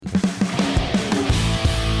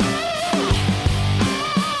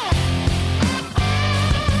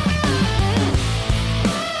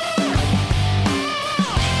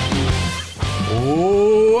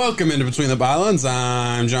Welcome into Between the Pylons.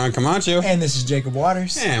 I'm John Camacho. And this is Jacob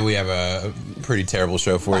Waters. And we have a pretty terrible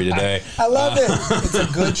show for you today. I love it. It's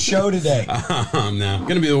a good show today. No,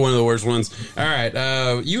 going to be one of the worst ones. All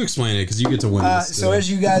right, you explain it because you get to win this. So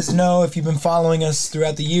as you guys know, if you've been following us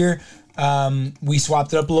throughout the year, we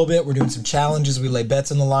swapped it up a little bit. We're doing some challenges. We lay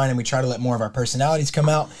bets on the line, and we try to let more of our personalities come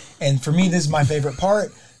out. And for me, this is my favorite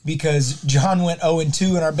part, because John went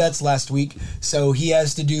 0-2 in our bets last week, so he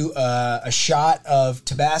has to do a shot of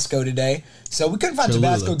Tabasco today. So we couldn't find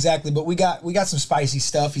Tabasco exactly, but we got some spicy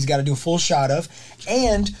stuff he's got to do a full shot of.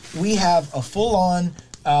 And we have a full-on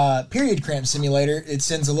period cramp simulator. It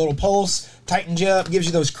sends a little pulse, tightens you up, gives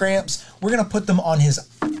you those cramps. We're going to put them on his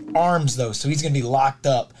arms, though, so he's going to be locked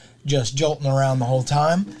up, just jolting around the whole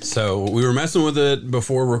time. So we were messing with it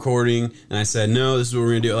before recording, and I said, no, this is what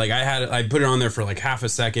we're going to do. Like, I put it on there for like half a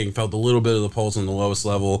second, felt a little bit of the pulse on the lowest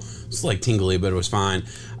level. It's like tingly, but it was fine.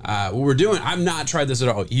 What we're doing, I've not tried this at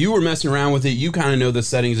all. You were messing around with it. You kind of know the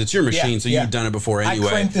settings. It's your machine, so you've done it before anyway. I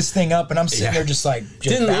cranked this thing up, and I'm sitting there just like,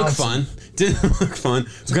 Didn't look fun.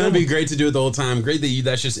 It's going to be great to do it the whole time. Great that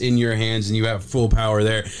that's just in your hands, and you have full power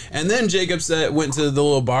there. And then Jacob went to the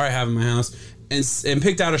little bar I have in my house, and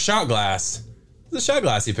picked out a shot glass. The shot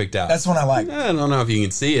glass he picked out. That's one I like. I don't know if you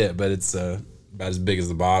can see it, but it's about as big as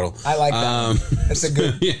the bottle. I like that. That's a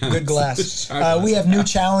good glass. We have new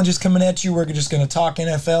challenges coming at you. We're just going to talk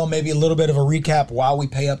NFL, maybe a little bit of a recap while we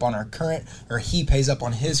pay up on our current, or he pays up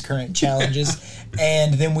on his current challenges.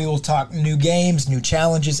 And then we will talk new games, new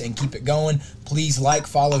challenges, and keep it going. Please like,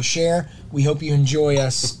 follow, share. We hope you enjoy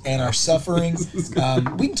us and our suffering.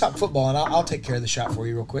 We can talk football, and I'll take care of the shot for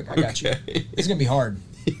you real quick. I got you. It's going to be hard.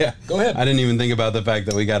 Yeah. Go ahead. I didn't even think about the fact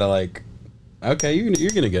that we got to like... Okay,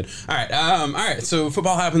 you're gonna good. All right. So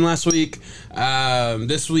football happened last week.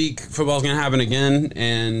 This week, football's gonna happen again,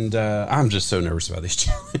 and I'm just so nervous about these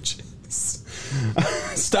challenges.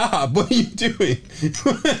 Stop! What are you doing?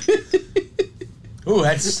 Ooh,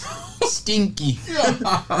 that's stinky.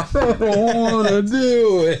 I don't want to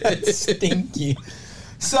do it. That's stinky.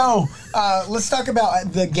 So let's talk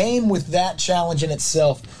about the game with that challenge in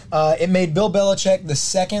itself. It made Bill Belichick the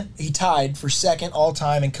second. He tied for second all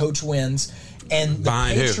time in coach wins. And the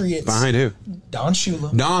Patriots. Behind who? Don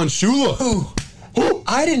Shula. Don Shula. Who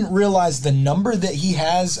I didn't realize the number that he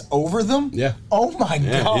has over them. Yeah. Oh my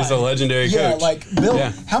God. He's a legendary coach. Yeah, like Bill.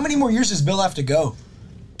 Yeah. How many more years does Bill have to go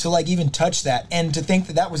to like even touch that? And to think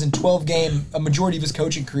that was in 12 game, a majority of his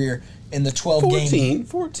coaching career in the 12 game.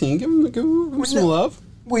 14. Give him some love.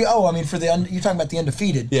 For the you're talking about the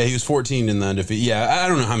undefeated. Yeah, he was 14 in the undefeated. Yeah, I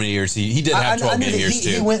don't know how many years he did have 12 game years too.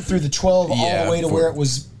 He went through the 12 all the way to where it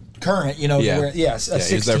was current. You know, he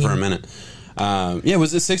was there for a minute.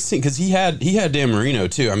 Was it 16? Because he had Dan Marino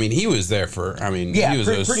too. I mean, he was there for. He was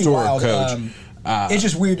a historic coach. It's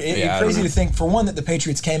just weird. It's crazy to think, for one, that the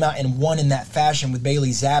Patriots came out and won in that fashion with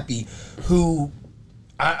Bailey Zappi, who.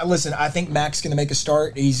 I think Mac's going to make a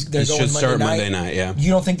start. They're going Monday night. Yeah.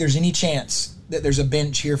 You don't think there's any chance that there's a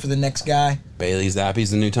bench here for the next guy? Bailey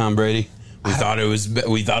Zappi's the new Tom Brady. We thought it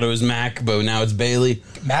was Mac, but now it's Bailey.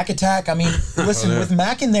 Mac attack. I mean, listen, with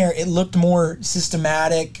Mac in there, it looked more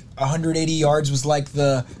systematic. 180 yards was like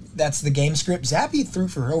that's the game script. Zappi threw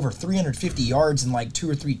for over 350 yards and like 2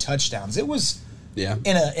 or 3 touchdowns. It was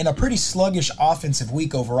in a pretty sluggish offensive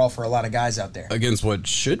week overall for a lot of guys out there. Against what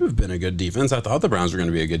should have been a good defense. I thought the Browns were going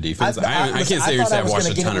to be a good defense. I can't say I've watched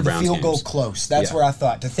a ton of Browns games. Field goal close. That's where I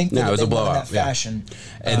thought. To think that it was they a blowout won in that fashion.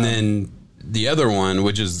 And then the other one,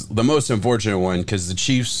 which is the most unfortunate one, because the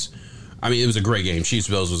Chiefs, it was a great game.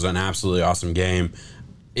 Chiefs-Bills was an absolutely awesome game.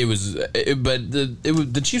 But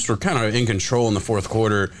the Chiefs were kind of in control in the fourth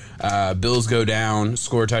quarter. Bills go down,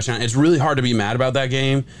 score a touchdown. It's really hard to be mad about that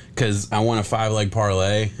game because I won a 5-leg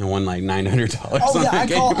parlay and won like $900. Oh yeah,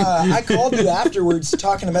 I called you afterwards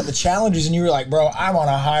talking about the challenges, and you were like, "Bro, I'm on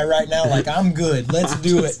a high right now. Like I'm good. Let's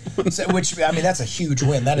do it." So, that's a huge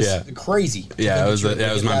win. That is crazy. Yeah, it was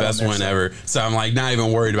my best win ever. So I'm like not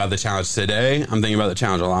even worried about the challenge today. I'm thinking about the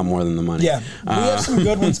challenge a lot more than the money. Yeah, we have some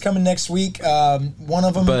good ones coming next week. One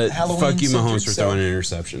of them. But Halloween fuck you, Mahomes, for throwing an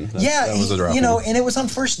interception. That was a drop. And it was on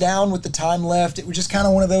first down with the time left. It was just kind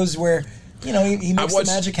of one of those where, he makes the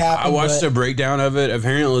magic happen. I watched a breakdown of it.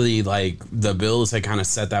 Apparently, like the Bills had kind of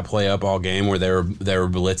set that play up all game where they were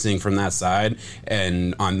blitzing from that side,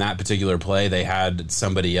 and on that particular play, they had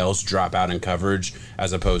somebody else drop out in coverage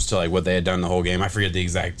as opposed to like what they had done the whole game. I forget the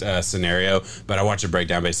exact scenario, but I watched a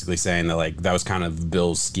breakdown basically saying that like that was kind of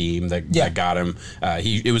Bill's scheme that got him.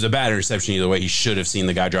 It was a bad interception either way. He should have seen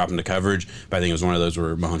the guy drop into coverage, but I think it was one of those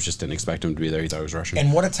where Mahomes just didn't expect him to be there. He thought he was rushing.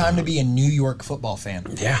 And what a time to be a New York football fan.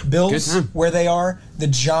 Yeah, Bills. Where they are, the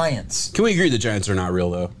Giants. Can we agree the Giants are not real,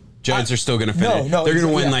 though? Giants are still going to finish. No, they're going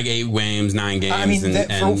to win yeah. like 8 games, 9 games. I mean,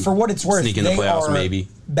 and for what it's worth, sneak in the they playoffs are maybe.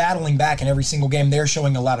 battling back in every single game. They're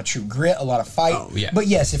showing a lot of true grit, a lot of fight. Oh, yeah. But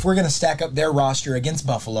yes, if we're going to stack up their roster against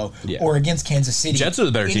Buffalo or against Kansas City, Jets are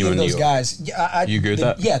the better team of than those you. guys. You agree with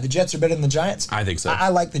that? Yeah, the Jets are better than the Giants. I think so. I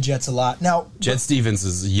like the Jets a lot. Now, Jets defense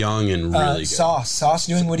is young and really good. Sauce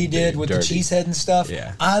doing what he did with dirty. the cheesehead and stuff.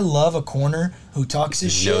 Yeah. I love a corner who talks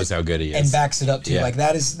his shit, knows how good he is, and backs it up too. Yeah. Like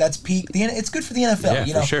that's peak. It's good for the NFL. Yeah,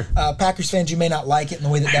 you for know, sure. Packers fans, you may not like it in the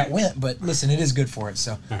way that went, but listen, it is good for it.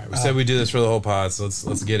 So, All right, we said we do this for the whole pod, so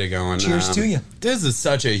let's get it going. Cheers to you. This is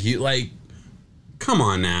such a huge come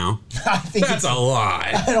on now. I think That's a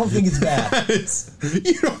lie. I don't think it's bad.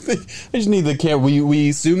 You don't think? I just need the camera.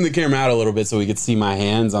 We zoomed the camera out a little bit so we could see my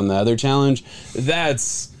hands on the other challenge.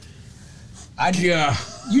 That's. Yeah.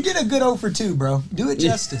 You did a good 0 for 2, bro. Do it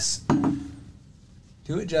justice.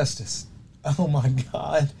 Do it justice. Oh my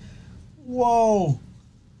God. Whoa.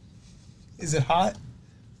 Is it hot?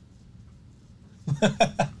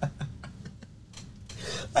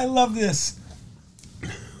 I love this.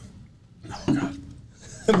 Oh God.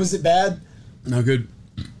 Was it bad? No good.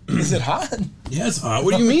 Is it hot? Yeah, it's hot.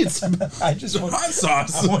 What do you mean? It's I just want hot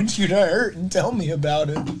sauce. I want you to hurt and tell me about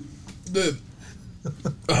it.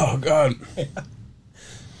 Oh God.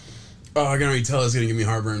 Oh, I can already tell it's gonna give me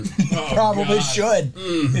heartburn. Oh, Probably God. should.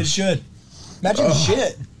 It should. Imagine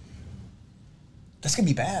shit. That's gonna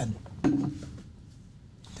be bad.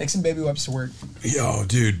 Take some baby wipes to work. Yo,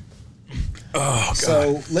 dude. Oh God.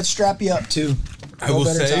 So let's strap you up too. I will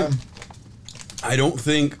say, I don't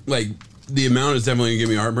think the amount is definitely gonna give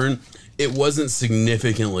me heartburn. It wasn't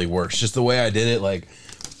significantly worse. Just the way I did it,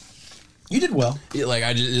 you did well.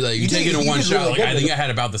 I just you take it in one shot. I think I had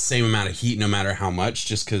about the same amount of heat, no matter how much.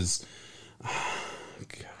 Just because.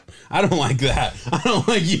 I don't like that. I don't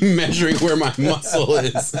like you measuring where my muscle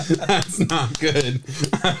is. That's not good.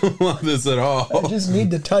 I don't love this at all. I just need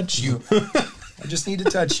to touch you. I just need to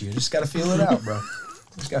touch you. Just got to feel it out, bro.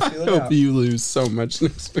 Just got to feel it I hope out. you lose so much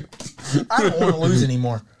next week. I don't want to lose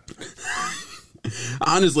anymore.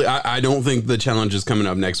 Honestly, I don't think the challenges coming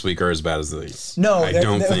up next week are as bad as these. No, I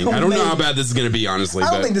don't think. I don't know how bad this is going to be, honestly. I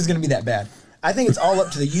don't think this is going to be that bad. I think it's all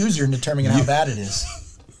up to the user in determining how bad it is.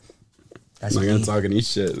 That's I'm not me. going to talk any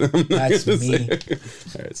shit. That's me.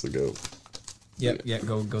 All right, so go. Yep,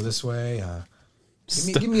 go this way.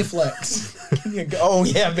 Give me a flex. Oh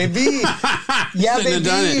yeah, baby. Yeah, Shouldn't baby. have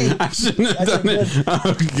done it. I shouldn't have done it.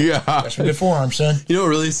 Oh God. That's a good forearm, son. You know what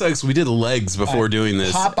really sucks? We did legs before doing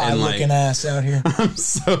this. Popeye looking ass out here. I'm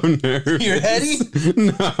so nervous. You're heady?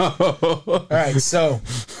 No. All right, so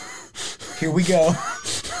here we go.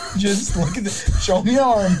 Just look at this. Show me your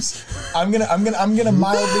arms. I'm gonna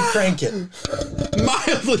mildly crank it.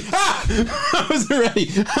 Mildly. I wasn't ready.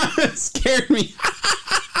 It scared me.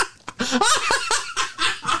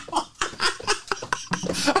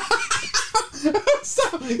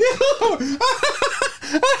 Stop.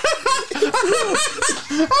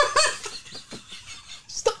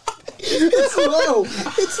 Stop. It's low.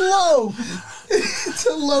 It's low. It's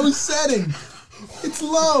a low setting. It's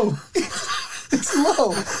low. It's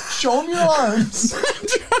low. Show them your arms.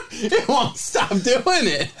 It won't stop doing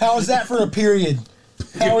it. How is that for a period?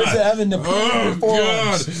 How is it having to period your God.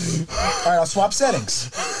 forearms? All right, I'll swap settings.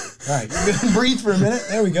 All right, you can breathe for a minute.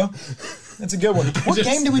 There we go. That's a good one. What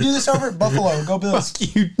game did we do this over? Buffalo. Go Bills.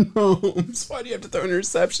 Fuck you, Gnomes. Why do you have to throw an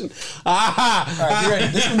interception? Ah! All right, you ready?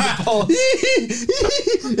 This one's a pulse.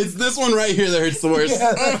 It's this one right here that hurts the worst.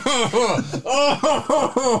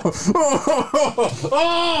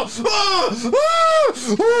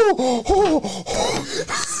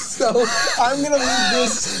 So I'm gonna leave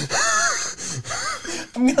this.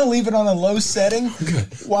 I'm gonna leave it on a low setting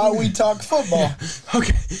while we talk football.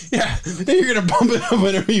 Okay, yeah. You're gonna bump it up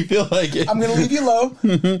whenever you feel like it. I'm gonna leave you low.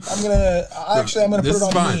 I'm gonna put This it is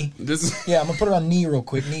on fine. knee. This Yeah, I'm gonna put it on knee real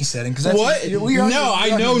quick, knee setting. Cause what? No,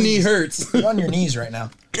 I know knee hurts. You're on your knees right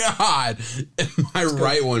now. God, my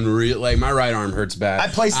right one, my right arm hurts bad. I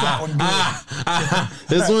placed that one good.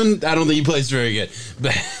 This one, I don't think you placed very good.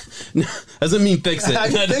 But no, doesn't mean fix it. I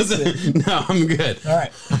can That fix doesn't. No, I'm good. All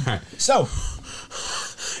right. So,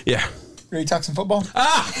 Yeah. ready to talk some football?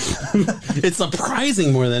 It's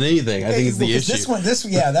surprising more than anything. I think it's the Because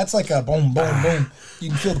issue. that's like a boom, boom, boom. You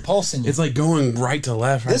can feel the pulse in you. It's like going right to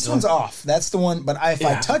left. Right This to one's left. off. That's the one. But if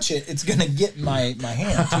I touch it, it's gonna get my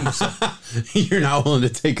hand too. So You're not willing to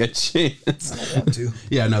take a chance. I don't want to.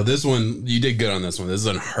 Yeah, no, this one, you did good on this one. This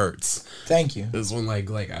one hurts. Thank you. This one, I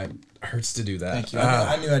hurts to do that. Thank you.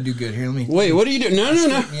 I knew I'd do good. Here, let me. Wait, what are you doing? No.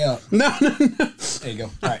 Straighten me out. No. There you go.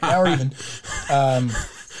 All right, now we're even.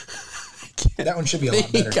 That one should be a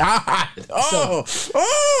lot better. God.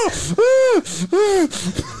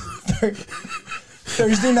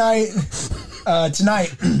 Thursday night,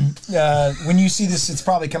 tonight, when you see this, it's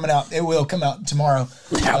probably coming out. It will come out tomorrow.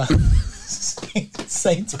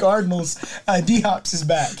 Saints Cardinals. D-Hops is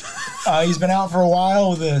back. He's been out for a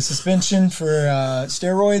while with a suspension for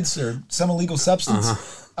steroids or some illegal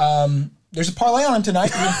substance. There's a parlay on him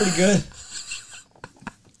tonight. He's doing pretty good.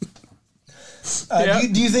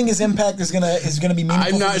 Do you think his impact is gonna be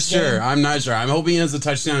meaningful? I'm not sure. I'm hoping he has a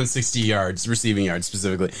touchdown and 60 yards, receiving yards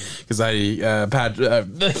specifically, because Pat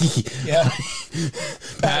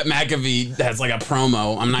McAfee has like a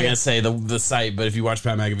promo. I'm not gonna say the site, but if you watch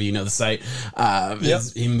Pat McAfee, you know the site.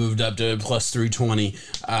 He moved up to plus 320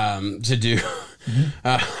 to do.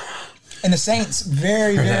 And the Saints,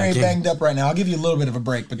 very, very banged up right now. I'll give you a little bit of a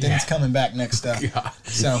break, but then it's coming back next up.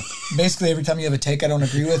 So basically, every time you have a take I don't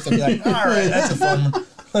agree with, I'll be like, all right, that's a fun one.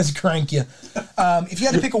 Let's crank you. If you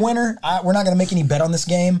had to pick a winner, we're not going to make any bet on this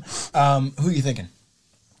game. Who are you thinking?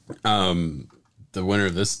 The winner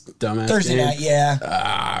of this dumbass Thursday game? night, yeah.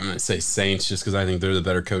 I'm going to say Saints just because I think they're the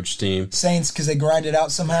better coach team. Saints because they grind it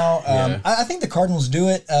out somehow. I think the Cardinals do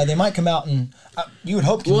it. They might come out and you would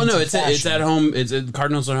hope. Well, no, it's at home. It's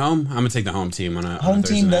Cardinals at home. I'm going to take the home team on a home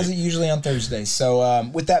team night. does it usually on Thursday. So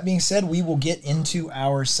with that being said, we will get into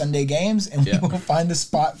our Sunday games and we will find a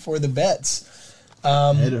spot for the bets.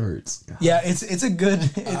 It hurts. Yeah, it's a good.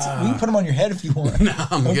 We can put them on your head if you want. No,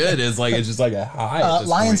 I'm good. It's just like a high.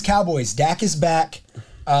 Lions Cowboys. Dak is back.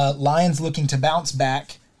 Lions looking to bounce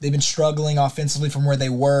back. They've been struggling offensively from where they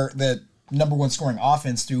were. The number one scoring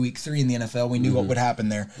offense through week 3 in the NFL. We knew what would happen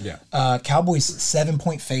there. Yeah. Cowboys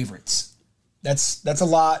 7-point favorites. That's a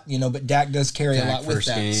lot, but Dak does carry a lot with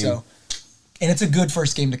that. Game. So, and it's a good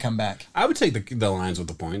first game to come back. I would take the Lions with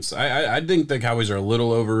the points. I think the Cowboys are a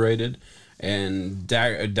little overrated. And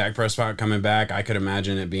Dak Prescott coming back, I could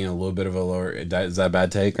imagine it being a little bit of a lower. Is that a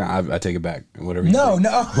bad take? I take it back. Whatever. No.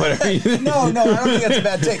 Whatever. No. I don't think that's a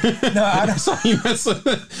bad take. No, I don't. Saw you mess with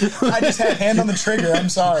it. I just had hand on the trigger. I'm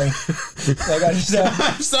sorry.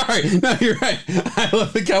 I'm sorry. No, you're right. I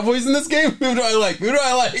love the Cowboys in this game. Who do I like?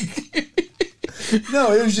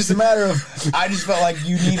 No, it was just a matter of I just felt like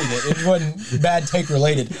you needed it. It wasn't bad take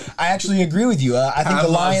related. I actually agree with you. I think the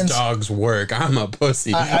Lions dogs work. I'm a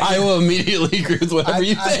pussy. I will immediately agree with whatever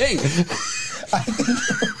you think. I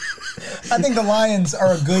think the Lions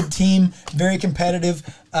are a good team, very competitive.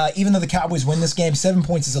 Even though the Cowboys win this game, 7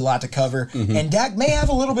 points is a lot to cover. And Dak may have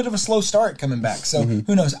a little bit of a slow start coming back. So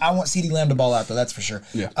who knows? I want CeeDee Lamb to ball out, though, that's for sure.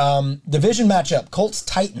 Yeah. Division matchup,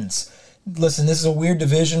 Colts-Titans. Listen, this is a weird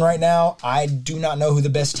division right now. I do not know who the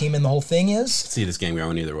best team in the whole thing is. See this game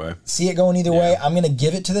going either way. See it going either way. I'm going to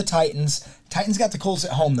give it to the Titans. Titans got the Colts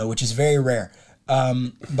at home, though, which is very rare.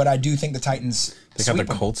 But I do think the Titans... They got the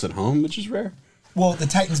Colts at home, which is rare. Well, the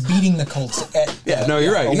Titans beating the Colts at... no,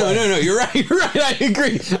 you're right. No, you're right. I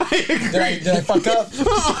agree. Did I fuck up?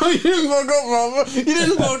 Oh, you didn't fuck up, Mama. You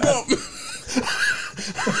didn't fuck up.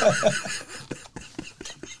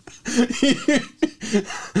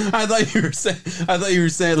 I thought you were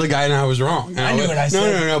saying the guy and I was wrong. I knew what I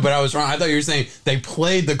said. No, but I was wrong. I thought you were saying they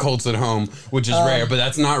played the Colts at home, which is rare, but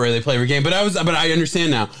that's not rare. They play every game. But I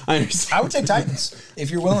understand now. I would take Titans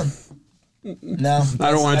if you're willing. No,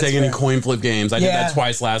 I don't want to take any coin flip games. I did that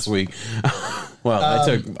twice last week. Well,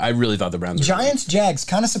 I really thought the Browns were Giants, Jags,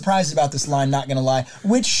 kind of surprised about this line, not going to lie,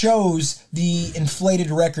 which shows the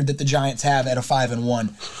inflated record that the Giants have at a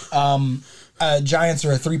 5-1. Giants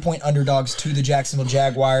are a 3-point underdogs to the Jacksonville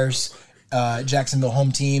Jaguars. Jacksonville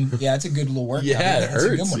home team. Yeah, it's a good little workout. Yeah, it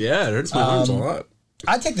hurts. Yeah, it hurts my arms a lot.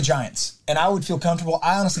 I'd take the Giants, and I would feel comfortable.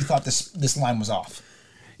 I honestly thought this line was off.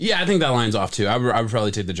 Yeah, I think that line's off too. I would probably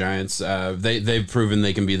take the Giants. They've proven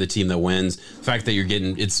they can be the team that wins. The fact that you're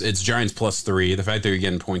getting it's Giants +3. The fact that you're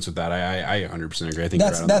getting points with that, I 100% agree. I think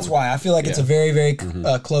that's why I feel like it's a very, very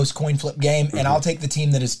close coin flip game, and I'll take the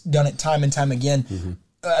team that has done it time and time again.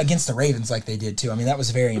 Against the Ravens like they did too. I mean, that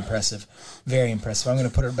was very impressive. Very impressive. I'm going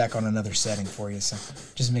to put it back on another setting for you, so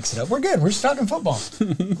just mix it up. We're good. We're just talking football.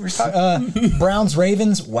 We're just talking, Browns,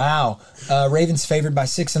 Ravens. Wow. Ravens favored by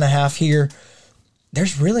 6.5 here.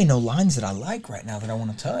 There's really no lines that I like right now that I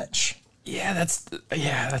want to touch. Yeah, that's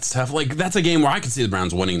tough. Like, that's a game where I could see the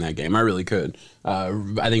Browns winning that game. I really could.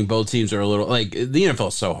 I think both teams are a little, like, the NFL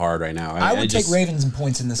is so hard right now. I would take Ravens and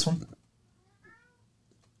points in this one.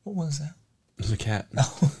 What was that? It was a cat.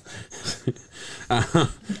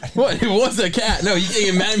 What? It was a cat. No, you can't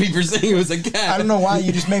get mad at me for saying it was a cat. I don't know why.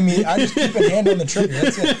 You just made me. I just keep a hand on the trigger.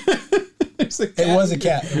 That's it. It was a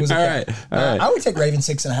cat. It was a cat. All right. I would take Ravens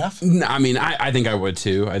 6.5. I mean, I think I would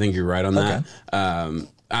too. I think you're right on that. Okay.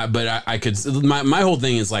 But I could. My whole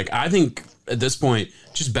thing is like, I think at this point,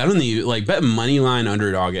 just bet on bet money line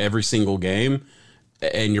underdog every single game.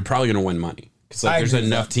 and you're probably going to win money. Because like, there's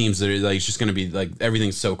enough teams that are like, it's just going to be like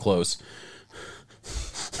everything's so close.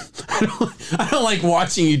 I don't like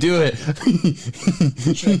watching you do it.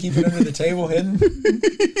 Should I keep it under the table hidden?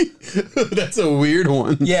 That's a weird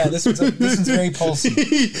one. Yeah, this one's very pulsy.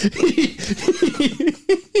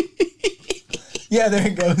 Yeah, there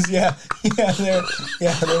it goes. Yeah, there.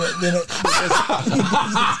 Yeah, then it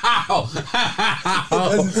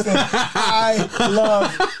I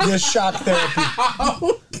love this shock therapy.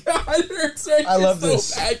 Oh God, it hurts right. I love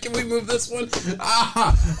this. Bad. Can we move this one?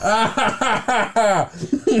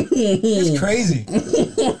 It's crazy.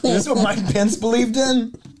 Is this what Mike Pence believed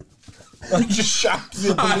in? Like, just shocked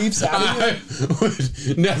the beliefs out of it. I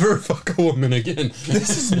would never fuck a woman again.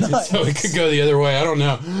 This is nuts. So it could go the other way. I don't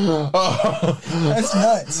know. That's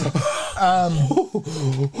nuts.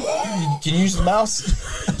 Can you use the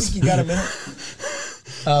mouse? You got a minute?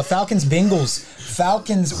 Falcons Bengals.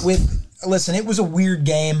 Falcons with, listen, it was a weird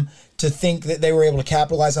game to think that they were able to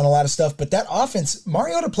capitalize on a lot of stuff, but that offense,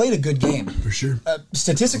 Mariota played a good game. For sure.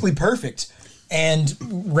 Statistically perfect. And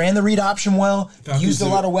ran the read option well, Falcons used a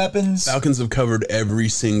lot of weapons. Falcons have covered every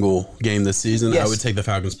single game this season. Yes. I would take the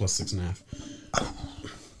Falcons plus 6.5.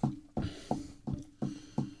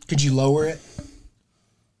 Could you lower it?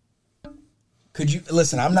 Could you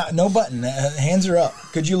listen? I'm not no button. Hands are up.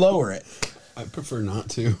 Could you lower it? I prefer not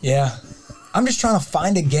to. Yeah. I'm just trying to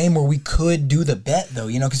find a game where we could do the bet though,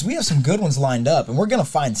 because we have some good ones lined up and we're going to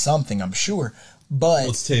find something, I'm sure. But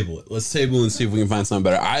let's table it. Let's table and see if we can find something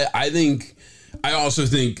better. I also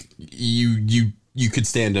think you could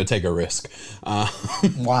stand to take a risk.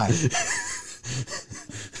 Why?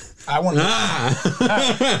 I want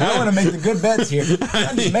to make the good bets here.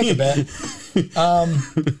 I just make a bet.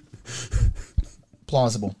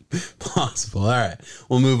 Plausible. All right.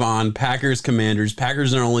 We'll move on. Packers, Commanders.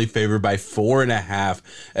 Packers are only favored by 4.5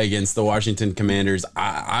 against the Washington Commanders.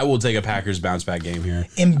 I will take a Packers bounce back game here.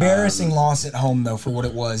 Embarrassing loss at home, though, for what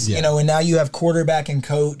it was. Yeah. And now you have quarterback and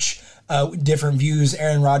coach, different views.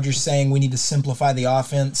 Aaron Rodgers saying we need to simplify the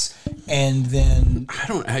offense. And then I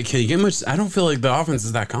don't feel like the offense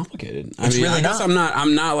is that complicated. It's really I guess not.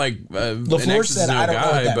 I'm not like LaFleur said I don't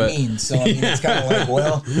know what that means. So it's kind of like,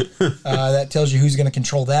 well, that tells you who's going to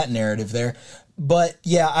control that narrative there. But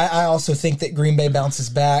yeah, I also think that Green Bay bounces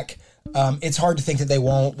back. It's hard to think that they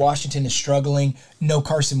won't. Washington is struggling. No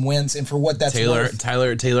Carson Wentz, and for what that's worth,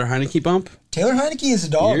 Taylor Heineke bump. Taylor Heineke is a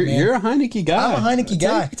dog, man. You're a Heineke guy. I'm a Heineke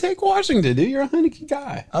guy. Take Washington, dude. You're a Heineke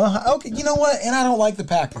guy. Okay, you know what? And I don't like the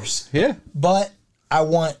Packers. Yeah, but I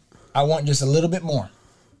want just a little bit more.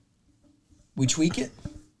 We tweak it.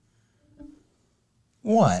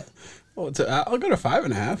 What? Well, I'll go to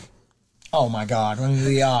 5.5. Oh my God! What are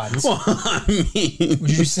the odds? Well, I mean, would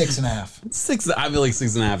you do 6.5? 6. I feel like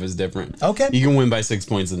 6.5 is different. Okay, you can win by 6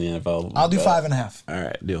 points in the NFL. I'll do 5.5. All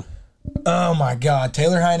right, deal. Oh my God!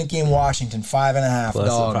 Taylor Heineke in Washington, 5.5 plus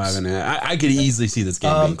dogs. 5.5. I could easily see this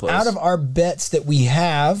game being close. Out of our bets that we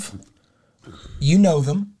have, you know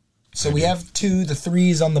them. So we have 2. The 3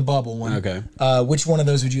 is on the bubble one. Okay. Which one of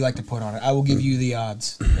those would you like to put on it? I will give you the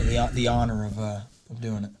odds, or the honor of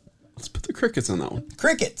doing it. Let's put the crickets on that one.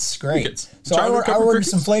 Crickets, great. Crickets. So I ordered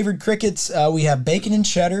some flavored crickets. We have bacon and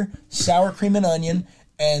cheddar, sour cream and onion,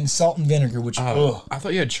 and salt and vinegar. Which I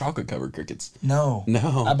thought you had chocolate covered crickets. No.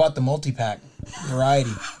 I bought the multi-pack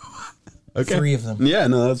variety. Okay. 3 of them. Yeah,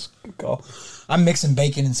 no, that's a good call. I'm mixing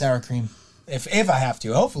bacon and sour cream if I have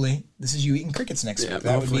to. Hopefully, this is you eating crickets next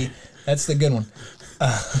week. That's the good one.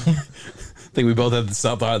 I think we both had the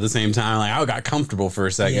thought at the same time. Like, I got comfortable for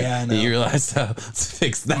a second. Yeah, I know. And you realized, let's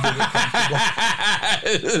fix that.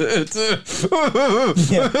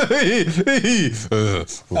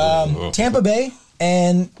 Tampa Bay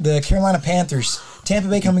and the Carolina Panthers. Tampa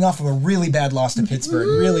Bay coming off of a really bad loss to Pittsburgh.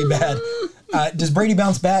 Really bad. Does Brady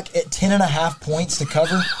bounce back at 10.5 points to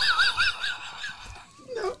cover?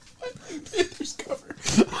 No, Panthers cover.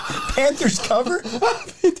 Panthers cover?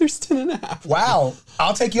 Panthers 10.5. Wow.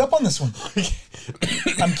 I'll take you up on this one.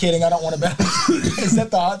 I'm kidding. I don't want to bet. Is that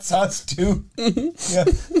the hot sauce too? Yeah.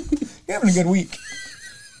 You're having a good week.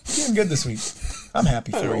 You're doing good this week. I'm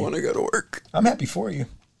happy for you. I don't want to go to work. I'm happy for you.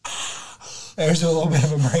 There's a little bit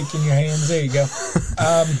of a break in your hands. There you go.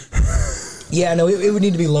 Yeah, no, it would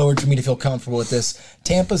need to be lowered for me to feel comfortable with this.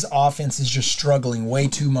 Tampa's offense is just struggling way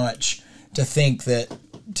too much to think that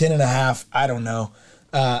 10.5, I don't know.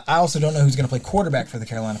 I also don't know who's going to play quarterback for the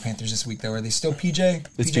Carolina Panthers this week, though. Are they still PJ?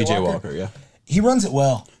 It's PJ Walker, yeah. He runs it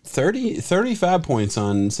well. 35 points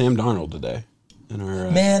on Sam Darnold today. in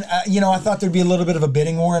our Man, I thought there'd be a little bit of a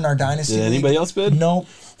bidding war in our dynasty. Did anybody else bid? Nope.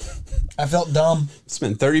 I felt dumb.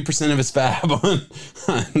 Spent 30% of his fab on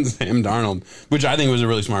Sam Darnold, which I think was a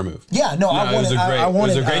really smart move. Yeah, no, I wanted. It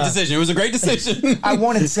was a great decision. It was a great decision. I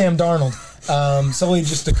wanted Sam Darnold, solely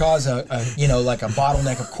just to cause a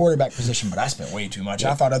bottleneck of quarterback position, but I spent way too much.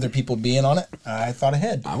 I thought other people would be in on it. I thought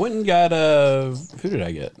ahead. I went and got who did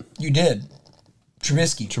I get? You did.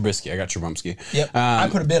 Trubisky. I got Trubumsky. Yep. I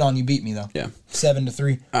put a bid on. You beat me though. Yeah.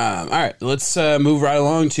 7-3. All right. Let's move right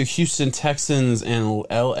along to Houston Texans and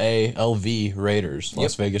LALV Raiders.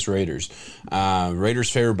 Las Vegas Raiders.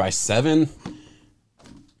 Raiders favored by 7.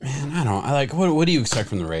 Man, what do you expect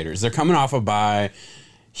from the Raiders? They're coming off a bye.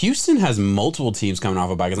 Houston has multiple teams coming off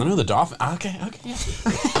a bye because I know the Dolphins. Okay.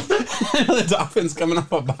 I know the Dolphins coming off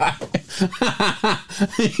a bye.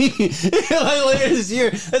 Like later this year,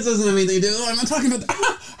 that doesn't have anything to do. I'm not talking about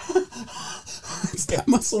that. It's that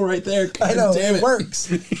muscle right there. God I know damn it works.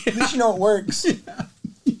 At least you know it works. Yeah,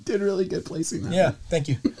 you did really good placing that. Yeah, thank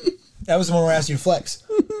you. That was the one where I asked you to flex.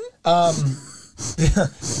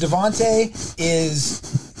 Devontae is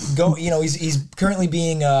he's currently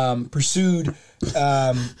being pursued.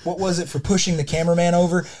 What was it for pushing the cameraman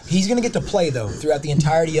over? He's going to get to play though throughout the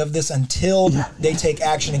entirety of this until they take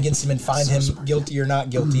action against him and find him guilty or not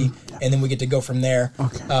guilty, and then we get to go from there.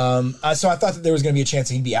 Okay. So I thought that there was going to be a chance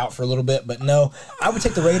that he'd be out for a little bit, but no, I would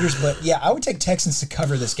take the Raiders. But yeah, I would take Texans to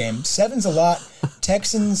cover this game. 7's a lot.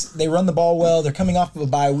 Texans, they run the ball well. They're coming off of a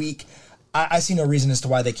bye week. I see no reason as to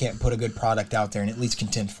why they can't put a good product out there and at least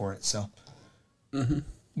contend for it. So,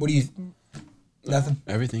 What do you? Nothing.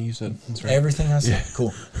 Everything you said. That's right. Everything I said. Yeah.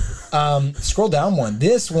 Cool. Scroll down one.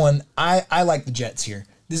 This one, I like the Jets here.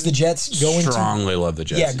 This is the Jets going strongly love the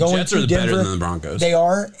Jets. Yeah, going Jets to are Denver. better than the Broncos. They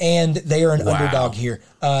are, and they are an underdog here.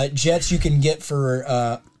 Jets you can get for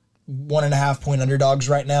 1.5 point underdogs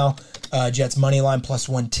right now. Jets money line plus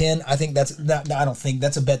 110. I think that's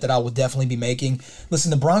a bet that I will definitely be making. Listen,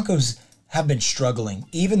 the Broncos have been struggling.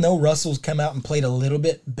 Even though Russell's come out and played a little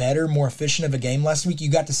bit better, more efficient of a game last week, you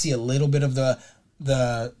got to see a little bit of the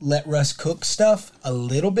let Russ cook stuff, a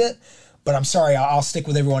little bit. But I'm sorry, I'll stick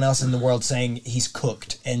with everyone else in the world saying he's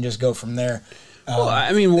cooked and just go from there. Well,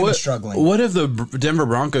 I mean, what if the Denver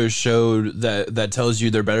Broncos showed that tells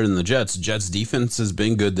you they're better than the Jets? Jets defense has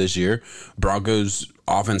been good this year. Broncos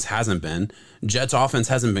offense hasn't been. Jets offense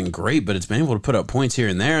hasn't been great, but it's been able to put up points here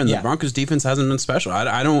and there. And the Broncos defense hasn't been special.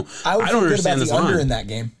 I don't understand this line. Under in that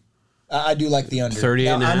game. I do like the under. 38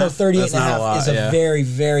 and a half. I know 38.5 is a very,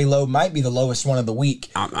 very low. Might be the lowest one of the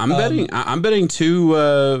week. I'm betting two.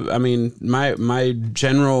 I mean, my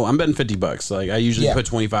general. I'm betting $50. Like I usually put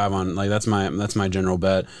 25 on. Like that's my general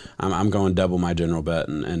bet. I'm going double my general bet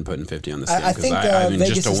and putting 50 on this game. I think Vegas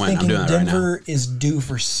just to win, is thinking Denver is due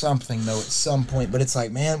for something though at some point. But it's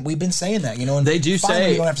like, man, we've been saying that. And they do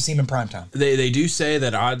say you don't have to see them in primetime. They do say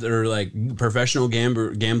that odds are like professional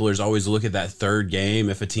gamblers always look at that third game.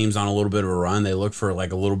 If a team's on a little bit of a run, they look for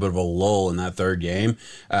like a little bit of a lull in that third game,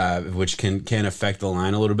 which can affect the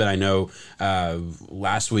line a little bit. I know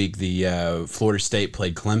last week the Florida State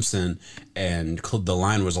played Clemson and the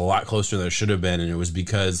line was a lot closer than it should have been, and it was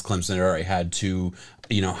because Clemson had already had two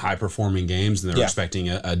high performing games and they were expecting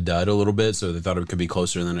a dud a little bit, so they thought it could be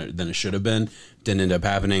closer than it should have been. Didn't end up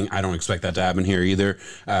happening. I don't expect that to happen here either.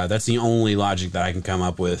 That's the only logic that I can come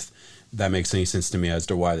up with that makes any sense to me as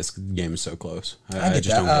to why this game is so close. I just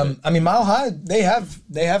don't get it. I mean, Mile High, they have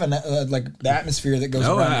an like the atmosphere that goes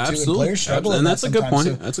around it too, and players struggle, and that's a good point.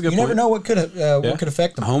 So that's a good point. You never know what could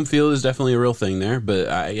affect them. Home field is definitely a real thing there, but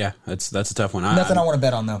that's a tough one. Nothing I want to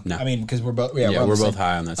bet on though. No. I mean, because we're both we're both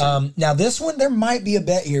high on that side. Now this one, there might be a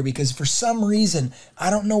bet here because for some reason I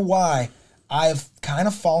don't know why, I've kind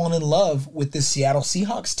of fallen in love with this Seattle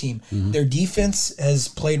Seahawks team. Mm-hmm. Their defense has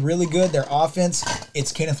played really good. Their offense,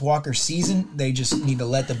 it's Kenneth Walker's season. They just need to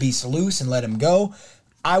let the beast loose and let him go.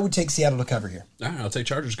 I would take Seattle to cover here. All right, I'll take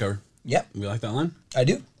Chargers cover. Yep. We like that line? I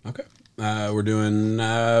do. Okay. We're doing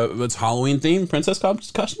what's Halloween theme? Princess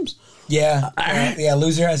costumes? Yeah.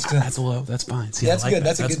 Loser has to. That's low. That's fine. See, that's good.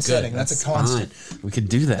 That's a good setting. That's a constant. Fine. We could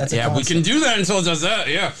do that. We can do that until it does that.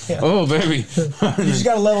 Yeah. Oh, baby. You just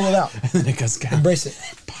got to level it out. And then it goes down. Embrace it.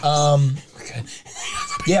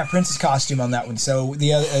 Yeah, princess costume on that one. So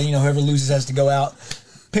the other, whoever loses has to go out.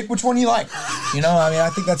 Pick which one you like.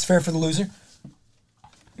 I think that's fair for the loser.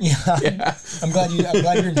 Yeah. I'm glad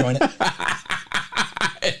you're enjoying it.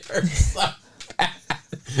 It hurts so bad.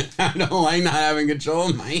 I don't like not having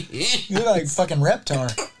control of my hand. You look like fucking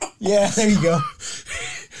Reptar. Yeah, there you go.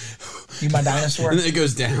 You my dinosaur. And then it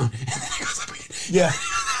goes down. And then it goes up again. Yeah.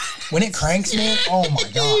 When it cranks, man, oh my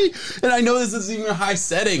God. And I know this isn't even a high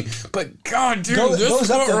setting, but God, dude, It this goes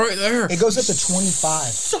up to, right there. It goes up to 25.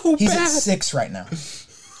 So He's bad. at 6 right now.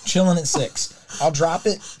 Chilling at 6. I'll drop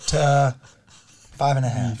it to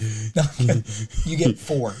 5.5. No, I'm kidding. You get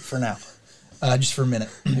 4 for now. Just for a minute.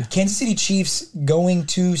 Kansas City Chiefs going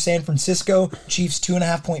to San Francisco. Chiefs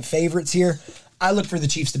 2.5-point favorites here. I look for the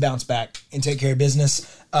Chiefs to bounce back and take care of business.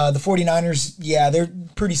 The 49ers, yeah, they're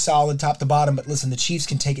pretty solid top to bottom, but listen, the Chiefs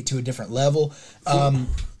can take it to a different level.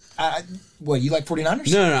 What, you like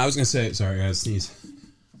 49ers? No, I was going to say, sorry, guys, sneeze.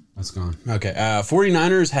 That's gone. Okay.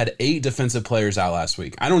 49ers had 8 defensive players out last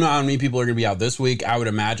week. I don't know how many people are going to be out this week. I would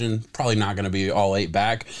imagine probably not going to be all 8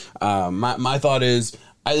 back. My thought is,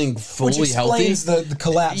 I think fully Which healthy. explains the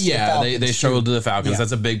collapse. Yeah, of the they struggled to the Falcons. Yeah.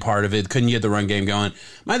 That's a big part of it. Couldn't get the run game going.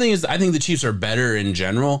 My thing is, I think the Chiefs are better in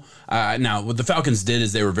general. Now, what the Falcons did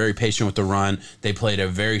is they were very patient with the run. They played a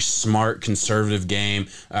very smart, conservative game.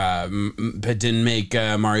 But didn't make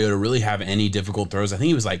Mariota really have any difficult throws. I think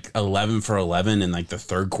he was like 11 for 11 in like the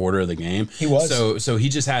third quarter of the game. He was. So he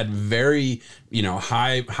just had very,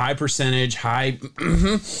 high percentage, high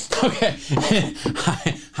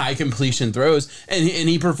completion throws, and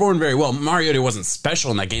he performed very well. Mariota wasn't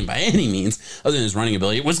special in that game by any means, other than his running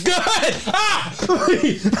ability. It was good.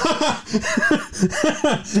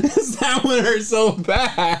 That one hurt so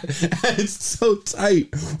bad. It's so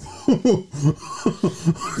tight.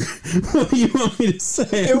 What do you want me to say?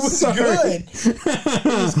 It was good. It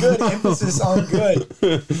was good. Emphasis on good.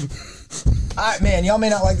 All right, man, y'all may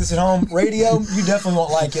not like this at home. Radio, you definitely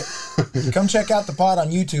won't like it. Come check out the pod on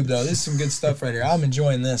YouTube, though. This is some good stuff right here. I'm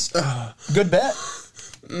enjoying this. Good bet.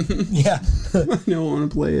 Yeah. I don't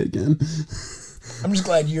want to play it again. I'm just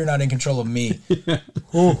glad you're not in control of me. Yeah.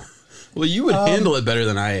 Well, you would handle it better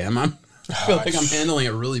than I am. I feel like I'm handling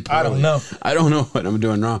it really poorly. I don't know. I don't know what I'm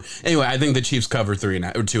doing wrong. Anyway, I think the Chiefs cover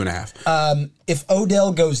 3.5 or 2.5. If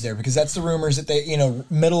Odell goes there, because that's the rumors that they,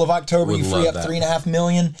 middle of October, Would you free love up that. $3.5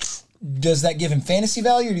 million. Does that give him fantasy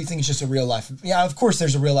value, or do you think it's just a real life? Yeah, of course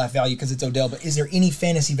there's a real life value because it's Odell, but is there any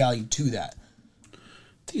fantasy value to that?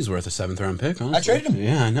 He's worth a 7th round pick. Honestly. I traded him.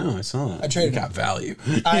 Yeah, I know. I saw that. I traded you him. got value.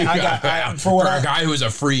 I You got value. for what a guy who was a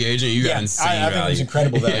free agent. You got insane I value. think it was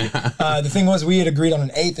incredible value. Yeah. The thing was, we had agreed on an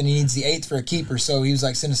 8th, and he needs the 8th for a keeper. So he was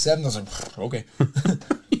like, send a 7th. I was like, okay.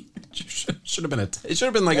 Should have been it should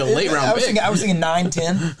have been like a late round pick. I was thinking 9,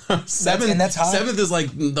 10. 7th, and that's high. 7th is like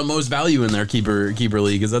the most value in their keeper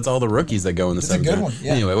league because that's all the rookies that go in the 7th. a good round. one,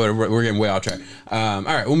 yeah. Anyway, we're getting way off track. All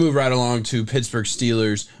right, we'll move right along to Pittsburgh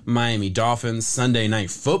Steelers, Miami Dolphins, Sunday Night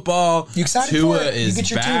Football. You excited Tua for it? is You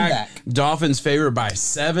get your team back. Dolphins favored by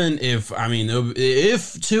 7.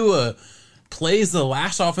 If Tua plays the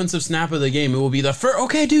last offensive snap of the game, it will be the first.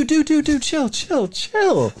 Okay, dude, chill.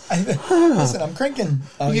 Listen, I'm cranking.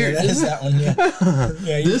 Oh, yeah, that is that one. Yeah.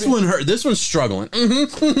 Yeah. This one hurt. This one's struggling.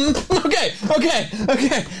 Okay. All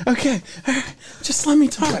right. Just let me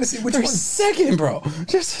talk. trying to see which for a one. second, bro.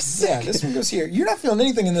 Just a second. Yeah, this one goes here. You're not feeling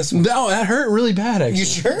anything in this one. No, that hurt really bad, actually. You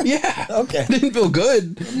sure? Yeah. Okay. Didn't feel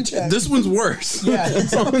good. check. This one's worse. Yeah.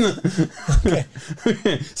 Okay.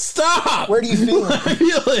 Stop. Where do you feel it? I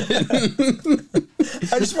feel it.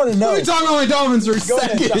 I just want to know. Let me talk about my Dolphins for a Go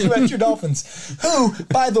ahead, talk second. about your Dolphins, who,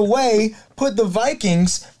 by the way, put the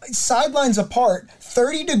Vikings sidelines apart,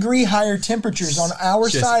 30-degree higher temperatures on our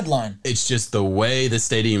sideline. It's just the way the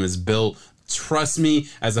stadium is built. Trust me,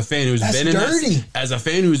 as a fan who's That's been in dirty.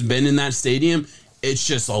 that stadium, it's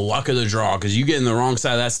just a luck of the draw because you get in the wrong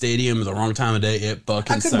side of that stadium at the wrong time of day. It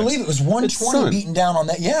fucking I couldn't sucks. believe it was It's 120 sun. beating down on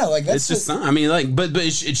that. Yeah, like that's It's just, I mean, like, but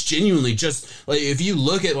it's genuinely just like if you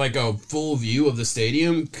look at like a full view of the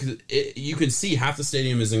stadium, you can see half the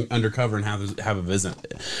stadium is undercover and have a visit.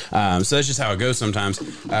 So that's just how it goes sometimes.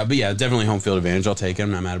 But yeah, definitely home field advantage. I'll take it.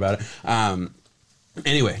 I'm not mad about it.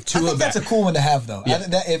 Anyway, I think that's a cool one to have, though. Yeah. I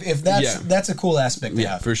think that if that's a cool aspect to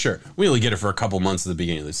Yeah, have. for sure. We only get it for a couple months at the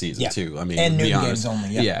beginning of the season, Yeah. too. I mean, And to be noon honest. games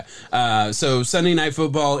only, Yeah. So Sunday Night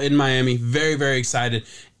Football in Miami. Very, very excited.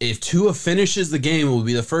 If Tua finishes the game, it will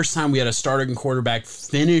be the first time we had a starting quarterback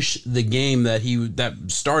finish the game that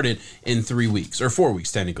started in 3 weeks or 4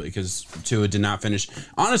 weeks technically, because Tua did not finish.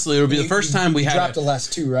 Honestly, it will be the first time we had. dropped the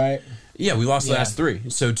last 2, right? Yeah, we lost the last 3.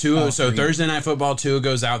 So Thursday Night Football, Tua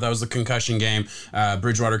goes out. That was the concussion game.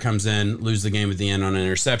 Bridgewater comes in, lose the game at the end on an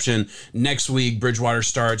interception. Next week, Bridgewater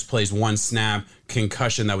starts, plays 1 snap,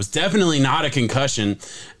 concussion. That was definitely not a concussion.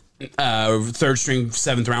 Third string,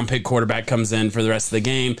 7th round pick quarterback comes in for the rest of the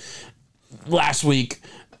game. Last week,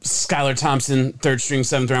 Skylar Thompson, 3rd string,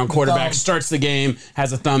 7th round quarterback, starts the game,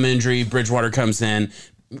 has a thumb injury. Bridgewater comes in.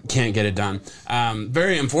 can't get it done.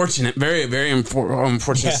 Very unfortunate. Very, very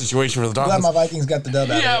unfortunate situation for the Dolphins. Glad my Vikings got the dub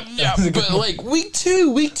out of it. Yeah, but like week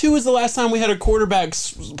two is the last time we had a quarterback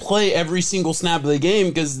play every single snap of the game,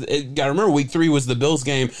 because got to remember week 3 was the Bills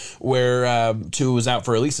game where Tua was out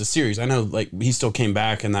for at least a series. I know like he still came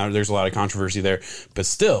back and there's a lot of controversy there, but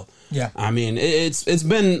still. Yeah, I mean, it's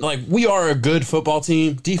been like we are a good football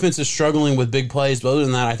team. Defense is struggling with big plays, but other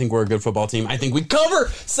than that, I think we're a good football team. I think we cover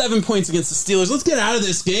 7 points against the Steelers. Let's get out of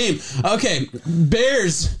this game. Okay,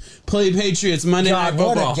 Bears play Patriots Monday Night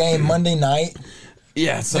Football. What a game Monday night.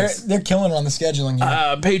 Yeah, so they're killing it on the scheduling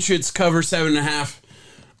here. Patriots cover 7.5.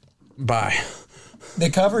 Bye. They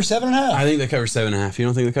cover 7.5. I think they cover 7.5. You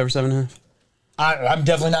don't think they cover 7.5? I'm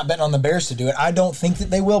definitely not betting on the Bears to do it. I don't think that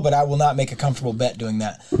they will, but I will not make a comfortable bet doing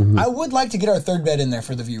that. Mm-hmm. I would like to get our third bet in there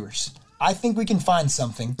for the viewers. I think we can find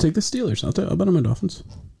something. Take the Steelers. I'll bet on my Dolphins.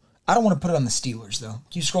 I don't want to put it on the Steelers, though. Can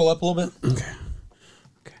you scroll up a little bit?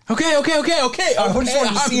 Okay. I just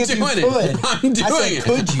wanted to see if you could. I'm doing it.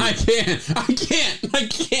 Could you? I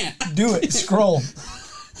can't. Do it. Scroll.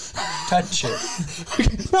 Touch it.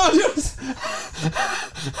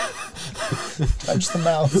 Touch the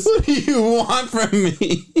mouse. What do you want from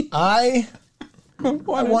me? I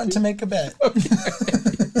want to make a bet.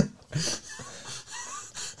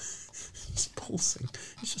 It's pulsing.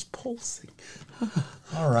 It's just pulsing.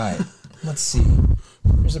 All right. Let's see.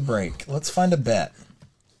 Here's a break. Let's find a bet.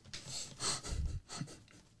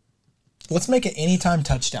 Let's make an anytime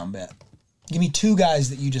touchdown bet. Give me 2 guys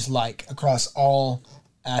that you just like across all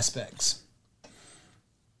aspects.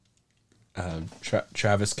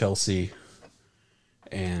 Travis Kelce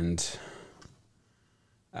and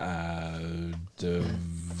Adams.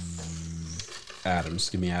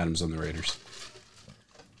 Give me Adams on the Raiders.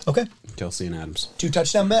 Okay. Kelce and Adams. 2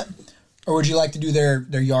 touchdown bet? Or would you like to do their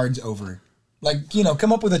yards over? Like,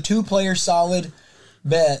 come up with a 2-player solid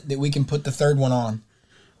bet that we can put the third one on.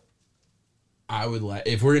 I would like,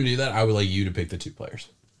 if we're going to do that, I would like you to pick the 2 players.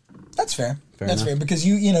 That's fair. That's fair because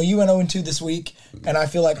you went 0-2 this week, and I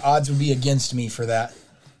feel like odds would be against me for that.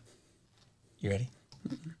 You ready?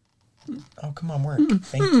 Oh, come on, work.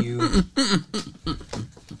 Thank you.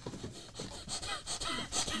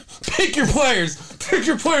 Pick your players. Pick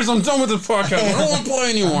your players. I'm done with this podcast. I don't want to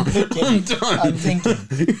play anymore. I'm done.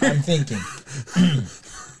 I'm thinking.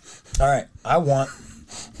 All right. I want.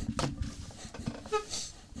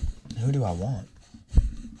 Who do I want?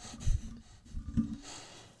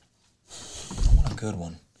 I want a good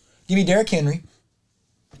one. Give me Derrick Henry.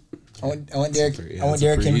 I want Derrick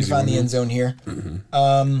Henry to find the end zone here.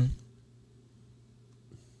 Mm-hmm.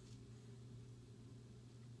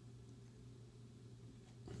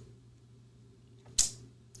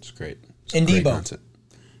 It's great. And great Debo. Content.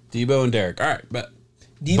 Debo and Derrick. All right, but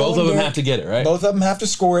Debo both of them Derrick, have to get it, right? Both of them have to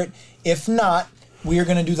score it. If not, we are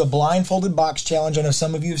going to do the blindfolded box challenge. I know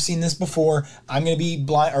some of you have seen this before. I'm going to be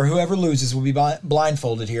blind, or whoever loses will be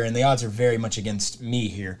blindfolded here, and the odds are very much against me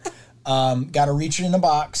here. Got to reach it in a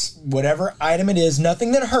box, whatever item it is,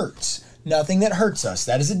 nothing that hurts. Nothing that hurts us.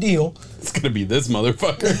 That is a deal. It's going to be this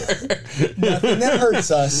motherfucker. Nothing that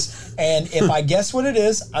hurts us. And if I guess what it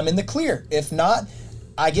is, I'm in the clear. If not,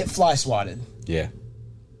 I get fly swatted. Yeah.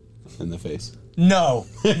 In the face. No.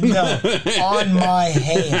 On my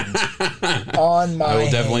hand. On my hand. I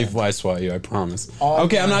will definitely fly swat you, I promise.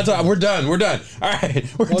 Okay, I'm not talking. We're done. All right.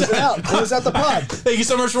 Close it out. Close out the pod. Thank you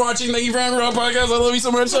so much for watching. Thank you for having me on the podcast. I love you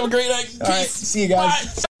so much. Have a great night. Peace. All right. See you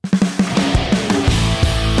guys. Bye.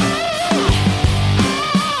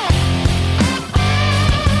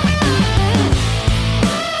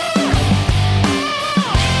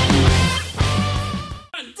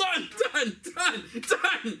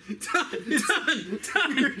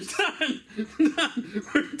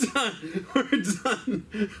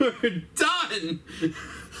 We're done.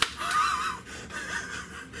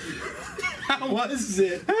 How was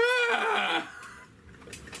it?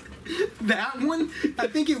 That one? I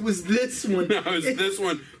think it was this one. No, this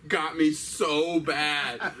one got me so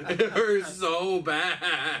bad. It hurt so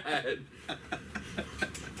bad.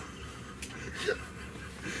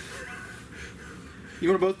 You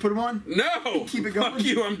want to both put them on? No. Keep it going. Fuck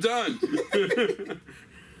you. I'm done.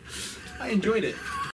 I enjoyed it.